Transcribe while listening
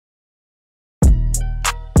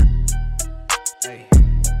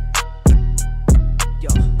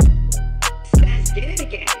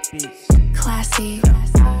Classy.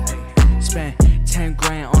 Spend 10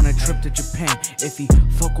 grand on a trip to Japan. If he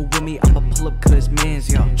fuckin' with me, I'ma pull up cause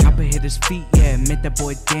mans, yo. Chopper hit his feet, yeah, make that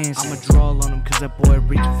boy dance. I'ma draw on him cause that boy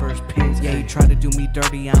reaching for his pins. Yeah, he try to do me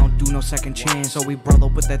dirty, I don't do no second chance. So we brawl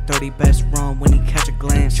up with that 30 best run when he catch a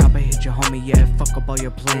glance. Chopper hit your homie, yeah, fuck up all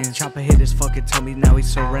your plans. Chopper hit his fucking tummy, now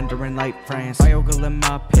he's surrendering like France. Viola in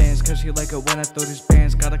my pants, cause she like it when I throw these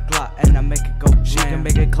bands. Got a Glock and I make it go blam. She can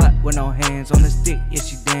make it clap with no hands. On his dick, yeah,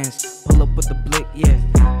 she dance. Pull up with the blick,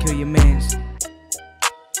 yeah, kill your mans.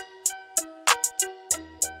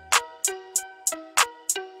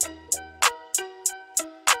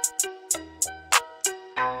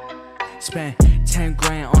 Spend 10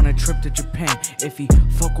 grand on a trip to Japan. If he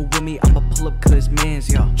fuckin' with me, I'ma pull up cause mans,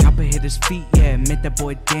 yo. Chopper hit his feet, yeah, make that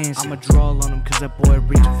boy dance. I'ma draw on him cause that boy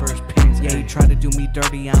reaching for his pins. Yeah, he try to do me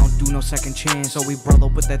dirty, I don't do no second chance. So we brawl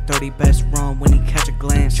up with that 30 best run when he catch a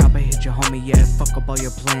glance. Chopper hit your homie, yeah, fuck up all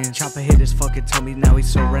your plans. Chopper hit his fucking tummy, now he's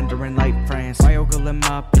surrendering like France. Viola in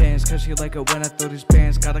my pants, cause she like it when I throw these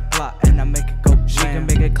bands. Got a Glock and I make it go blam. She can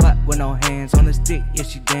make it clap with no hands. On his dick, yeah,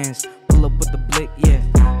 she dance. Pull up with the blick,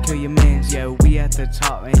 yeah, kill your mans. Yeah, we at the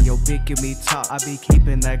top and yo bitch give me top. I be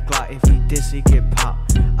keeping that Glock, if he diss he get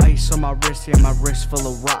popped. Ice on my wrist, yeah, my wrist full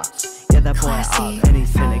of rocks. Yeah, that boy up and he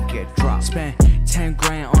finna get dropped. Spend 10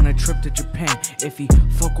 grand on a trip to Japan. If he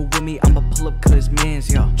fuckin' with me, I'ma pull up cause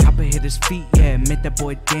mans, yo. Chopper hit his feet, yeah, make that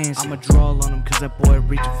boy dance. I'ma draw on him cause that boy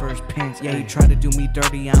reaching for his pins. Yeah, he try to do me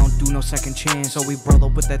dirty, I don't do no second chance. So we brawl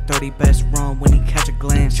up with that 30 best run when he catch a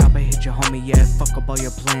glance. Chopper hit your homie, yeah, fuck up all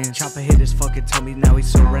your plans. Chopper hit his fucking tummy, now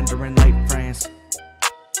he's surrendering like France.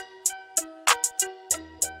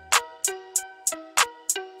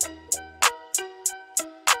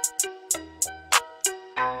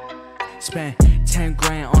 Spend 10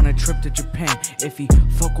 grand on a trip to Japan. If he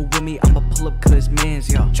fuckin' with me, I'ma pull up cause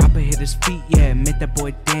mans, yo. Chopper hit his feet, yeah, make that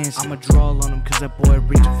boy dance. I'ma draw on him cause that boy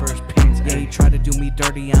reaching for his pins. Yeah, he try to do me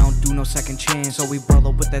dirty, I don't do no second chance. So we brawl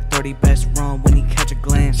up with that 30 best run when he catch a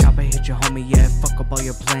glance. Chopper hit your homie, yeah, fuck up all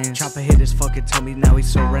your plans. Chopper hit his fucking tummy, now he's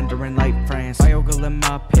surrendering like France. Viola in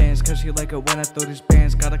my pants, cause she like it when I throw these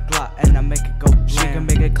bands. Got a Glock and I make it go blam. She can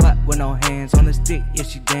make it clap with no hands. On his dick, yeah,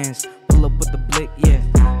 she dance. Pull up with the blick,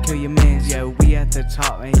 yeah, kill your mans. Yeah, we at the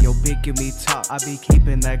top and yo bitch give me top. I be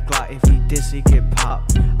keeping that Glock, if he diss he get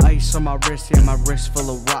popped. Ice on my wrist, yeah, my wrist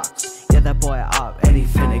full of rocks. Yeah, that boy up and he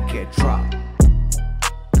finna get dropped.